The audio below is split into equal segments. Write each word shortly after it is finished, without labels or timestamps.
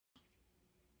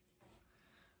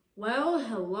Well,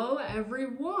 hello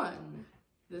everyone.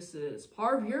 This is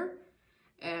Parv here,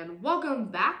 and welcome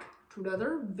back to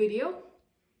another video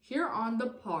here on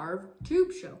the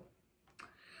ParvTube Show.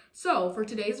 So, for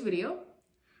today's video,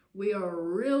 we are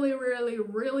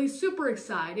really super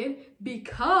excited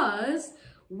because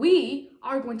we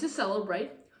are going to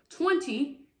celebrate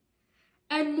 20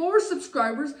 and more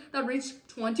subscribers that reached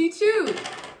 22.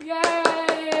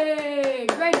 Yay!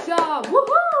 Great job!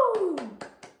 Woohoo!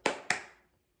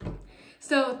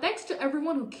 So thanks to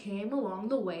everyone who came along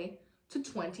the way to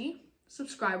 20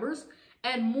 subscribers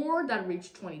and more that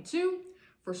reached 22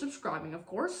 for subscribing, of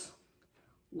course,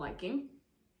 liking,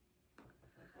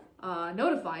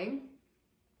 notifying,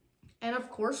 and of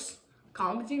course,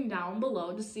 commenting down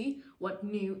below to see what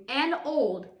new and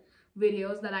old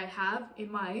videos that I have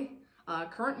in my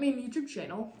current main YouTube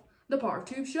channel, the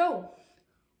ParvTube Show,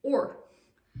 or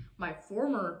my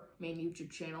former main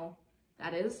YouTube channel,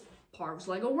 that is Parv's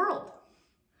Lego World.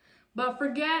 But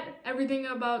forget everything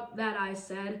about that I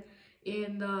said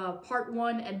in the part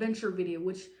 1 adventure video,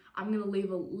 which I'm going to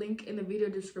leave a link in the video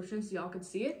description so y'all can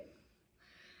see it.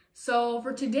 So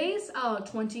for today's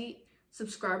 20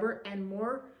 subscriber and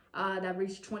more that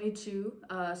reached 22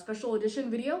 special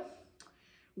edition video,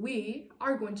 we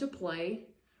are going to play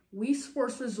Wii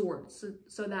Sports Resort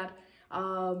so that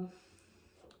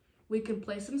we can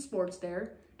play some sports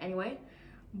there anyway.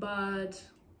 But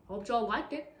hope y'all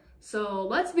liked it. So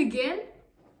let's begin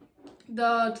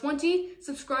the 20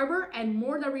 subscriber and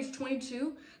more that reached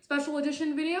 22 special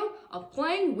edition video of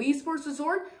playing Wii Sports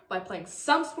Resort by playing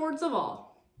some sports of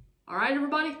all. All right,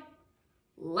 everybody,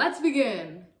 let's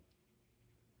begin.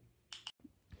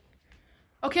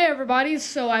 Okay, everybody,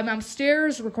 so I'm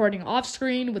upstairs recording off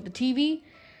screen with the TV.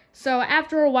 So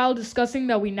after a while discussing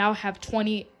that we now have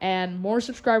 20 and more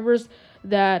subscribers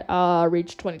that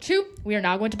reached 22, we are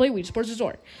now going to play Wii Sports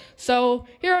Resort. So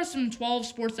here are some 12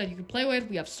 sports that you can play with.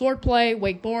 We have swordplay,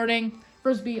 wakeboarding,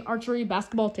 frisbee, archery,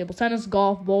 basketball, table tennis,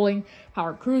 golf, bowling,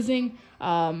 power cruising,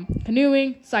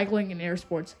 canoeing, cycling, and air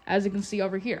sports, as you can see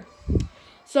over here.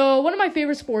 So one of my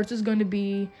favorite sports is going to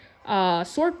be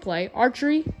swordplay,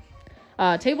 archery,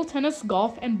 table tennis,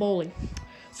 golf, and bowling.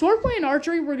 Swordplay and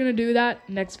archery, we're going to do that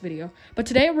next video. But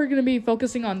today we're going to be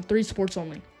focusing on 3 sports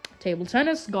only: table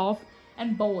tennis, golf,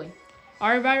 and bowling.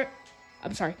 All right,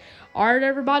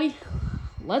 everybody,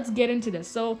 let's get into this.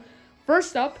 So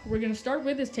first up, we're going to start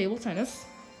with this table tennis,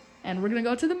 and we're going to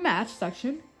go to the match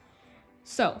section.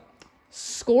 So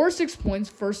score 6 points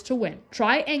first to win.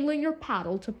 Try angling your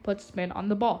paddle to put spin on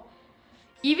the ball.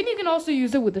 Even you can also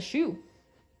use it with a shoe,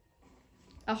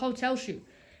 a hotel shoe,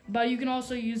 but you can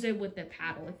also use it with the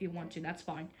paddle if you want to. That's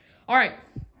fine. All right,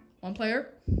 one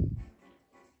player.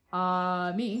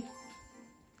 Me.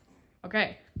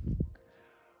 Okay.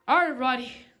 All right,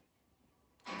 everybody.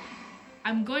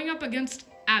 I'm going up against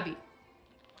Abby.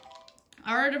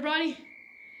 All right, everybody.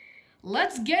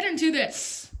 Let's get into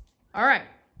this. All right.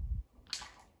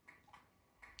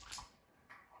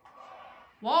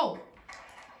 Whoa.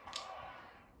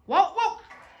 Whoa, whoa.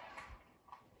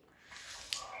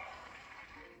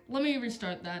 Let me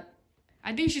restart that.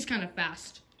 I think she's kind of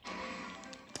fast.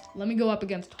 Let me go up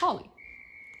against Holly.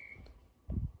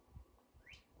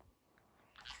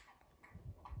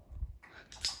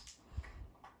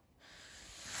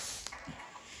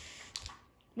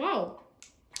 Whoa.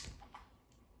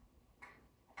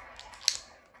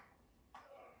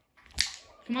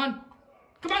 Come on.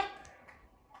 Come on.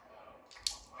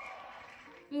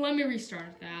 Let me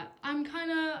restart that. I'm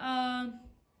kind of,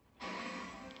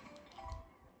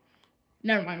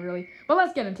 never mind, really. But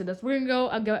let's get into this. We're going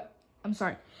to go, I'm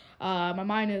sorry. My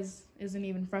mind isn't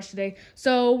even fresh today.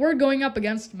 So we're going up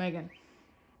against Megan.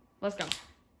 Let's go.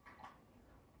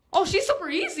 Oh, she's super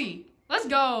easy. Let's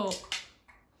go.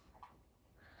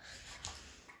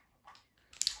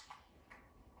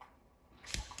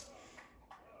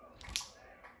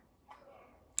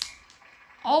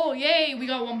 Oh, yay, we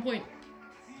got 1 point.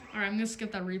 All right, I'm going to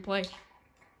skip that replay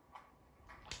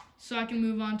so I can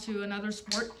move on to another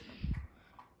sport.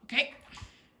 Okay.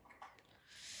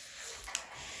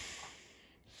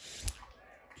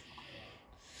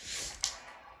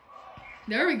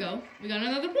 There we go. We got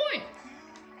another point.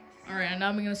 All right, and now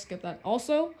I'm going to skip that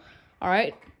also. All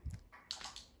right.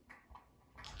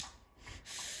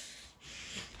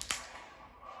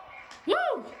 Woo!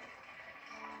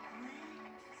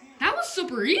 That was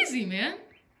super easy, man.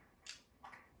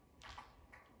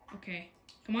 Okay,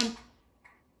 come on.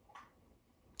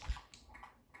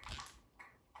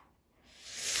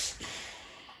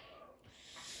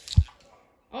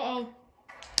 Uh-oh.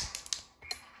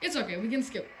 It's okay, we can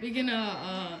skip. We can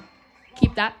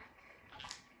keep that.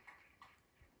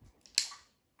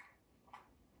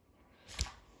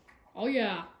 Oh,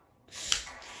 yeah.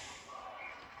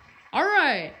 All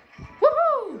right.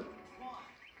 Woohoo!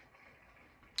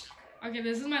 Okay,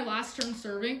 this is my last turn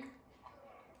serving.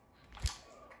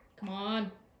 Come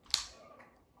on.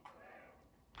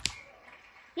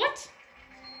 What?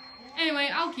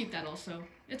 Anyway, I'll keep that also.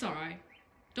 It's all right.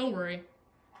 Don't worry.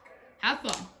 Have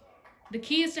fun. The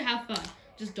key is to have fun.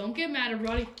 Just don't get mad,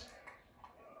 everybody.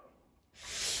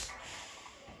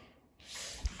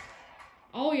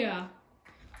 Oh, yeah.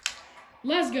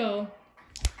 Let's go.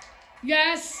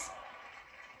 Yes.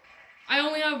 I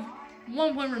only have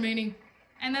 1 point remaining.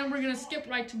 And then we're going to skip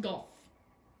right to golf.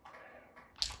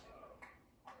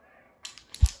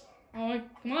 All right,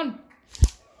 come on.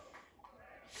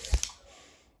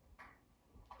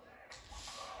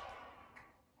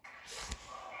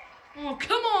 Oh,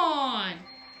 come on.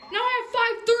 Now I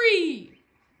have 5-3.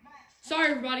 Sorry,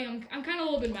 everybody. I'm kind of a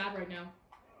little bit mad right now.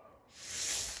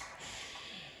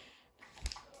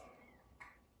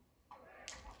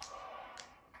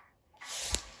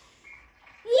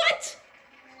 What?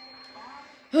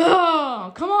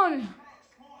 Oh, come on.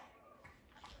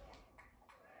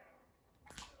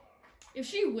 If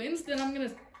she wins, then I'm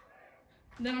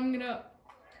gonna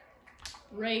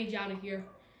rage out of here.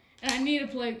 And I need to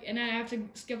play, and I have to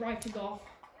skip right to golf.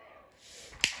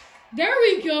 There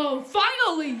we go.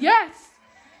 Finally, yes.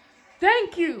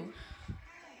 Thank you.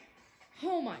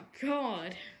 Oh my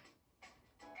God.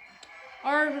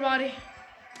 All right, everybody.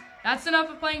 That's enough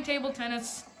of playing table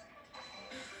tennis.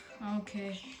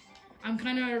 Okay. I'm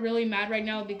kind of really mad right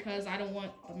now because I don't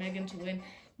want Megan to win.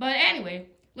 But anyway,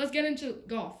 let's get into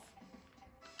golf.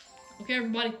 Okay,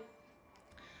 everybody.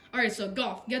 All right, so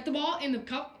golf. Get the ball in the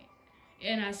cup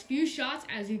in as few shots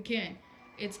as you can.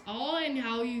 It's all in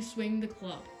how you swing the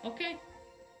club. Okay?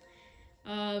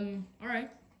 All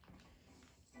right.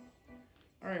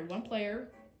 All right, one player.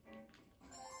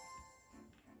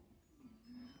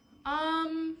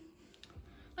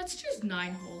 Let's choose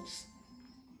 9 holes.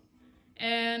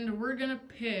 And we're gonna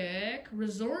pick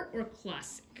resort or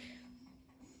classic.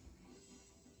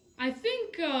 I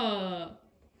think,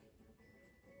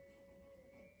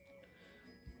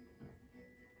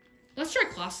 let's try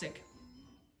classic.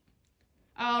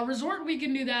 Resort, we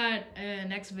can do that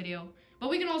next video. But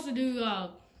we can also do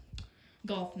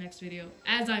golf next video,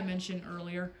 as I mentioned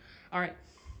earlier. All right.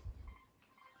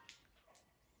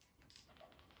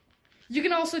 You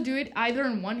can also do it either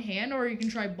in one hand or you can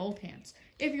try both hands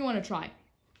if you want to try.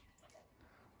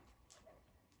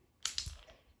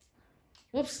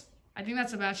 Whoops. I think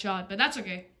that's a bad shot, but that's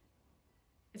okay.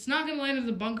 It's not going to land in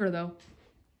the bunker, though.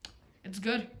 It's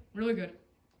good. Really good.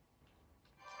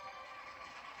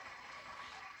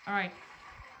 All right.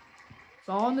 It's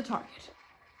all on the target.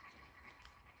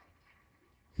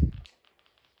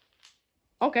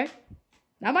 Okay.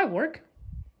 That might work.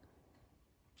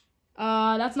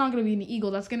 That's not going to be an eagle.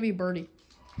 That's going to be a birdie.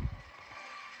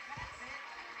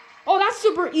 Oh, that's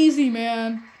super easy,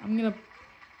 man. I'm going to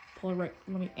pull it right.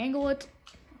 Let me angle it.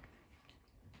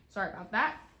 Sorry about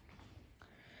that.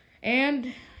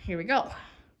 And here we go.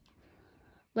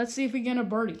 Let's see if we get a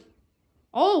birdie.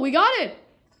 Oh, we got it.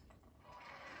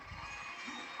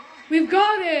 We've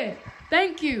got it.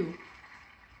 Thank you.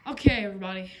 Okay,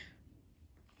 everybody.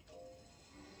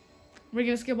 We're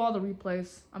going to skip all the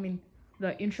replays. I mean,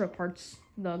 the intro parts.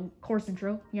 The course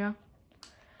intro. Yeah.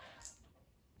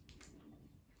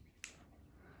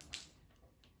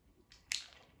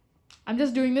 I'm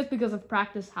just doing this because of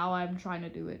practice how I'm trying to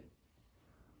do it.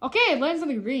 Okay, it lands on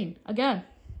the green. Again.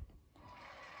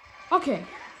 Okay.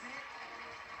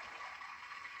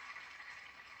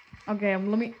 Okay,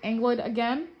 let me angle it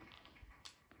again.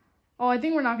 Oh, I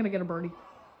think we're not going to get a birdie.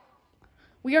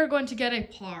 We are going to get a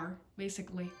par,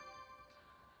 basically.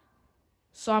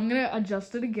 So I'm going to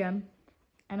adjust it again.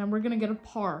 And then we're going to get a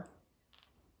par.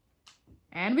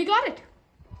 And we got it.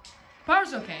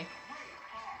 Par's okay.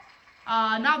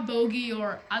 Not bogey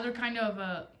or other kind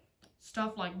of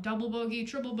stuff like double bogey,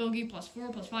 triple bogey,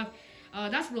 +4, +5.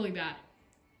 That's really bad,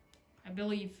 I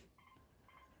believe.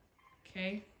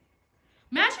 Okay.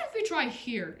 Imagine if we try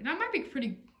here. That might be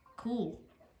pretty cool.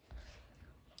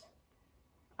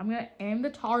 I'm going to aim the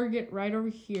target right over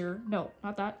here. No,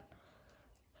 not that.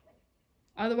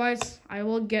 Otherwise, I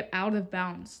will get out of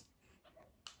bounds.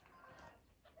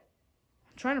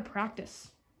 I'm trying to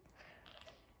practice.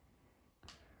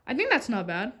 I think that's not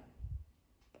bad.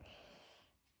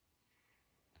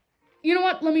 You know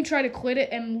what? Let me try to quit it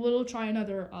and we'll try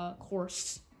another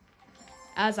course.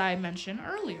 As I mentioned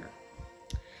earlier.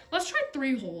 Let's try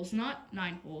 3 holes, not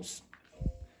 9 holes.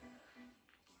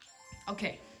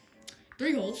 Okay.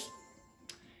 3 holes.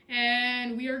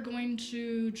 And we are going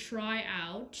to try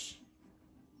out...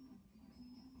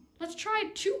 let's try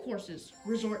 2 courses,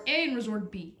 Resort A and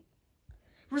Resort B.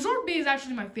 Resort B is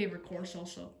actually my favorite course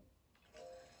also.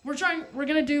 We're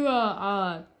gonna do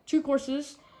 2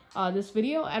 courses this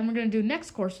video, and we're gonna do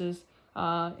next courses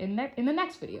in the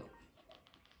next video.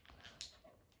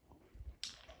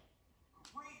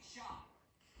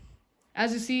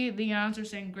 As you see, the announcer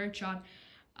saying great shot,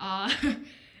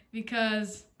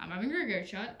 because I'm having a great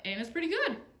shot, and it's pretty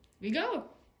good. We go.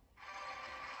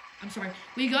 I'm sorry,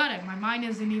 we got it. My mind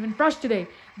isn't even fresh today,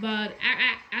 but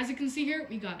as you can see here,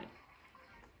 we got it.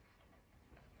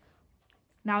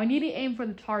 Now I need to aim for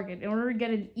the target in order to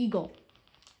get an eagle.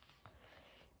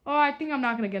 Oh, I think I'm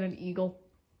not gonna get an eagle.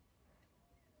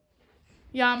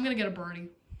 Yeah, I'm gonna get a birdie.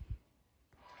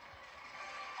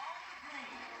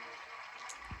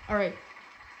 All right.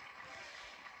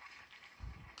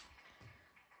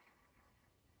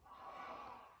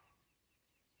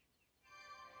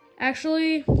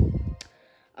 Actually,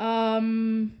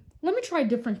 let me try a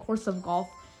different course of golf,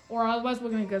 or otherwise we're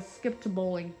gonna go skip to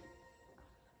bowling.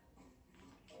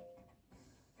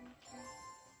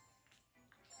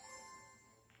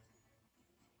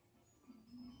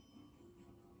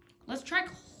 Let's try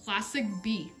Classic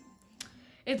B.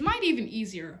 It might even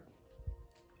easier.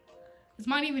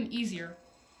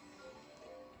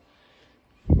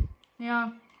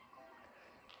 Yeah.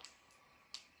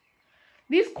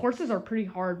 These courses are pretty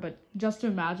hard, but just to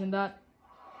imagine that.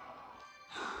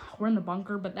 We're in the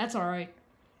bunker, but that's all right.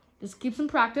 Just keep some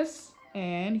practice,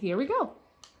 and here we go.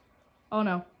 Oh,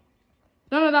 no.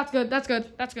 No, that's good. That's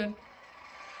good. That's good.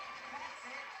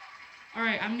 All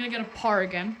right, I'm going to get a par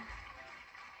again.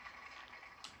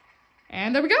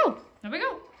 And there we go. There we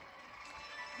go.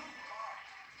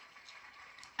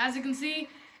 As you can see,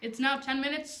 it's now 10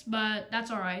 minutes, but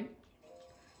that's all right.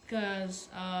 Because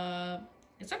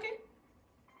it's okay.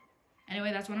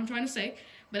 Anyway, that's what I'm trying to say.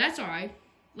 But that's all right.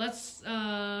 Let's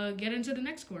get into the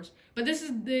next course. But this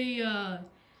is the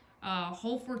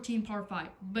hole 14 par 5.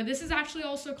 But this is actually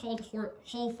also called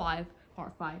hole 5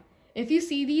 par 5. If you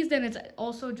see these, then it's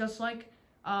also just like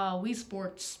Wii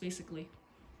Sports, basically.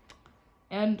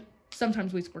 And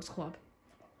sometimes Wii Sports Club.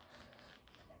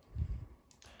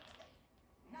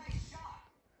 Nice shot.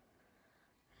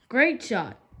 Great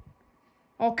shot.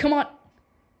 Oh, come on.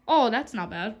 Oh, that's not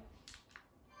bad.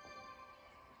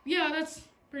 Yeah, that's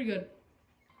pretty good.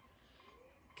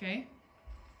 Okay.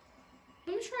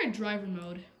 Let me try driver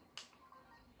mode.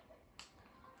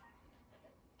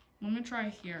 Let me try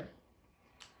here.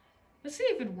 Let's see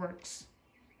if it works.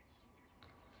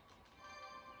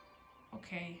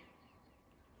 Okay.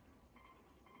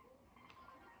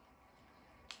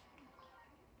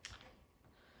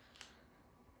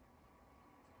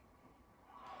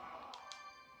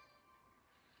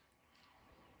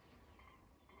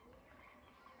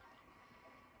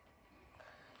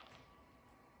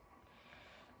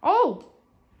 Oh!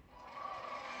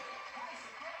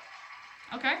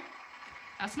 Okay.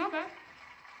 That's not bad.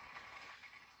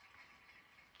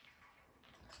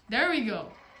 There we go.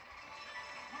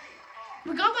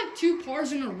 We got like 2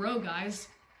 pars in a row, guys.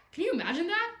 Can you imagine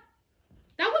that?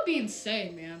 That would be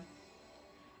insane, man.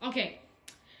 Okay.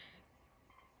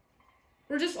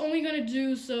 We're just only going to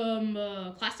do some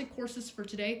classic courses for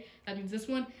today. That means this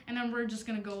one. And then we're just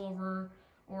going to go over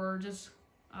or just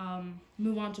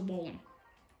move on to bowling.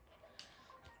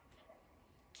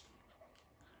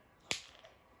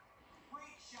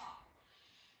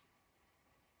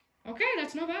 Okay,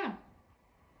 that's not bad.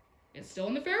 It's still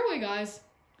in the fairway, guys.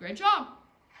 Great job.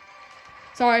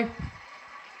 Sorry.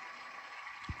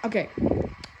 Okay.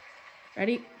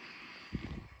 Ready?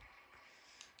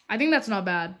 I think that's not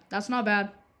bad. That's not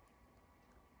bad.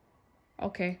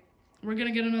 Okay. We're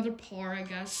gonna get another par, I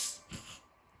guess.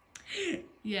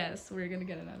 Yes, we're gonna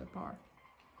get another par.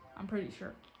 I'm pretty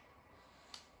sure.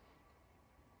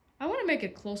 I want to make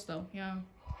it close, though. Yeah.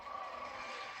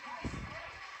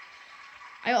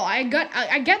 I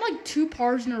get like 2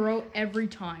 pars in a row every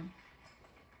time.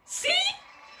 See?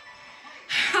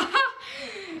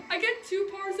 I get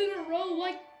 2 pars in a row,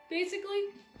 like basically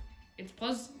it's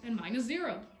plus and minus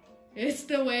 0. It's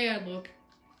the way I look.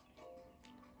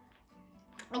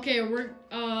 Okay, we're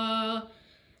now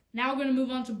gonna move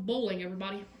on to bowling,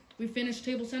 everybody. We finished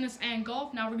table tennis and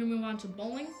golf. Now we're gonna move on to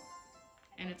bowling.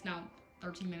 And it's now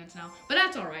 13 minutes now. But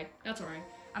that's alright. That's alright.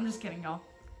 I'm just kidding, y'all.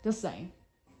 Just saying.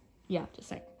 Yeah, just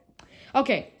saying.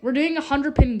 Okay, we're doing a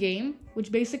 100-pin game, which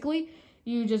basically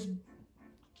you just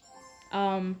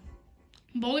bowling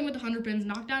with 100 pins,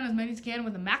 knock down as many as you can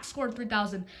with a max score of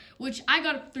 3,000, which I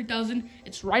got 3,000.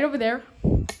 It's right over there.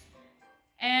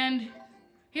 And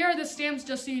here are the stamps,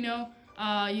 just so you know.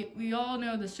 We all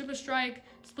know the super strike,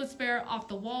 split spare, off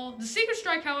the wall. The secret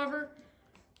strike, however,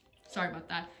 Sorry about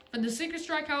that. But the secret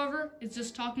strike, however, is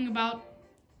just talking about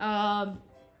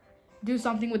do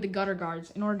something with the gutter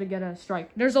guards in order to get a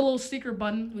strike. There's a little secret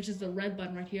button, which is the red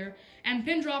button right here. And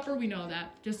pin dropper, we know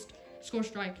that. Just score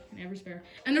strike in every spare.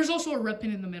 And there's also a red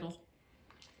pin in the middle.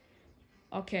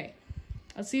 Okay.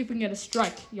 Let's see if we can get a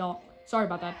strike, y'all. Sorry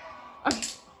about that.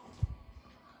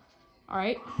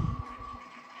 Alright.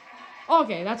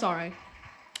 Okay, that's alright.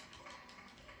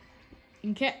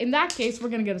 In that case, we're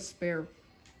gonna get a spare.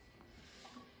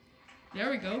 There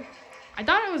we go. I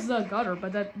thought it was the gutter,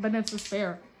 but it's a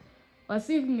spare. Let's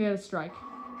see if we can get a strike.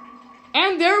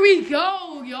 And there we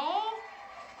go, y'all.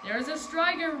 There's a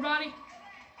strike, everybody.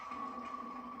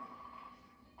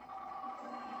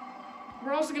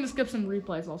 We're also gonna skip some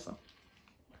replays also.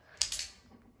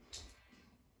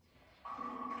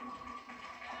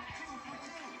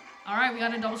 All right, we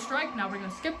got a double strike. Now we're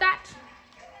gonna skip that.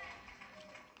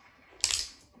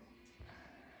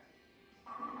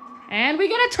 And we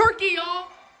get a turkey, y'all.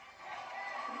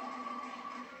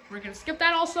 We're gonna skip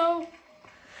that also.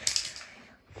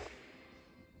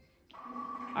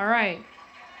 All right.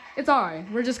 It's all right.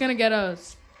 We're just gonna get a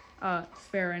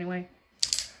spare anyway.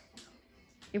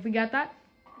 If we get that.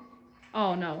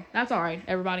 Oh, no. That's all right,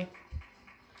 everybody.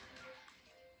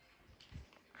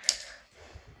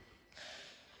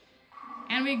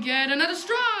 And we get another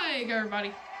strike,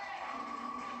 everybody.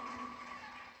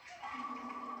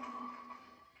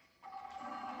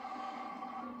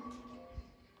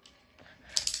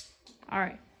 All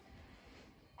right.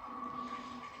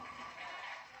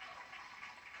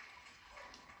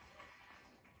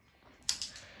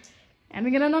 And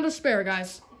we get another spare,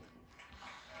 guys.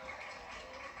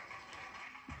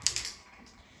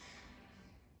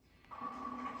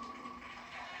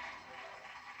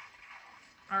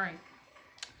 All right.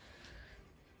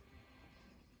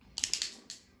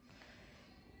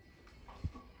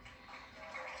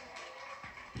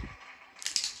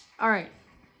 All right.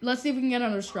 Let's see if we can get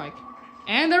another strike.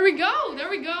 And there we go. There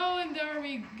we go. And there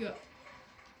we go.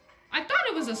 I thought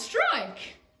it was a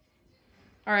strike.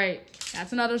 All right.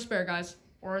 That's another spare, guys.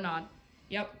 Or not.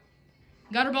 Yep.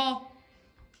 Gutter ball.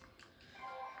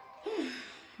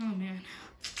 Oh, man.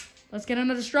 Let's get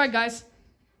another strike, guys.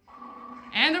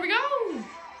 And there we go.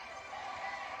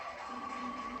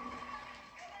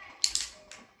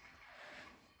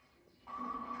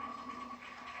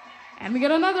 And we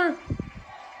get another.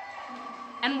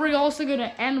 And we're also going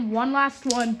to end one last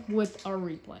one with a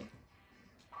replay.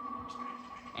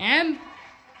 And,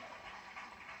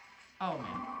 oh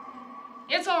man.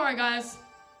 It's alright, guys.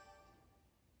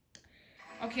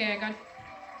 Okay, I got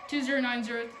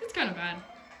 2090. It's kind of bad.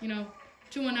 You know,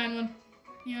 2191.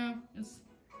 Yeah, it's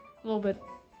a little bit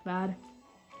bad.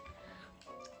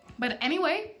 But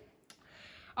anyway.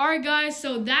 Alright, guys,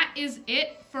 so that is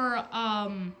it for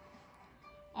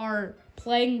our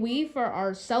playing Wii, for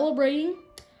our celebrating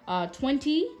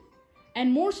 20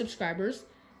 and more subscribers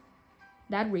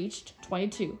that reached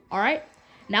 22. All right,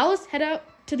 now let's head out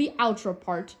to the outro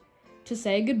part to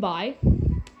say goodbye,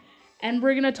 and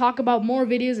we're gonna talk about more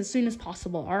videos as soon as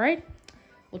possible. All right,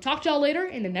 we'll talk to y'all later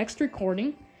in the next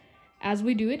recording as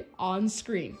we do it on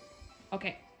screen.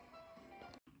 Okay,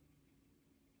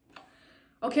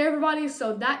 everybody,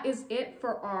 so that is it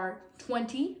for our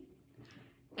 20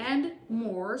 and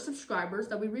more subscribers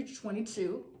that we reached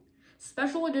 22.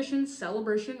 Special edition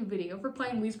celebration video for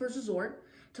playing Wii Sports Resort,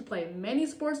 to play many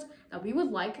sports that we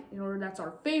would like in order that's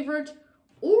our favorite,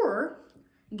 or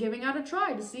giving out a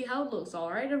try to see how it looks.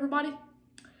 All right, everybody?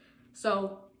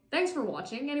 So thanks for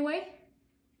watching anyway.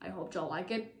 I hope y'all like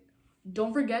it.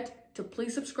 Don't forget to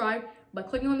please subscribe by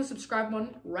clicking on the subscribe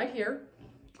button right here.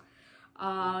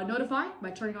 Notify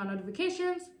by turning on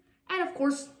notifications, and of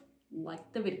course,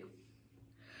 like the video.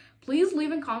 Please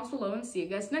leave in comments below, and see you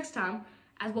guys next time,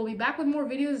 as we'll be back with more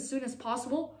videos as soon as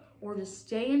possible, or just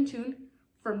stay in tune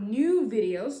for new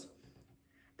videos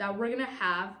that we're gonna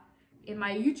have in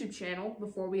my YouTube channel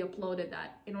before we uploaded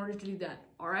that, in order to do that.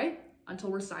 All right, until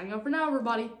we're signing off for now,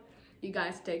 everybody, you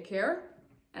guys take care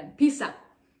and peace out.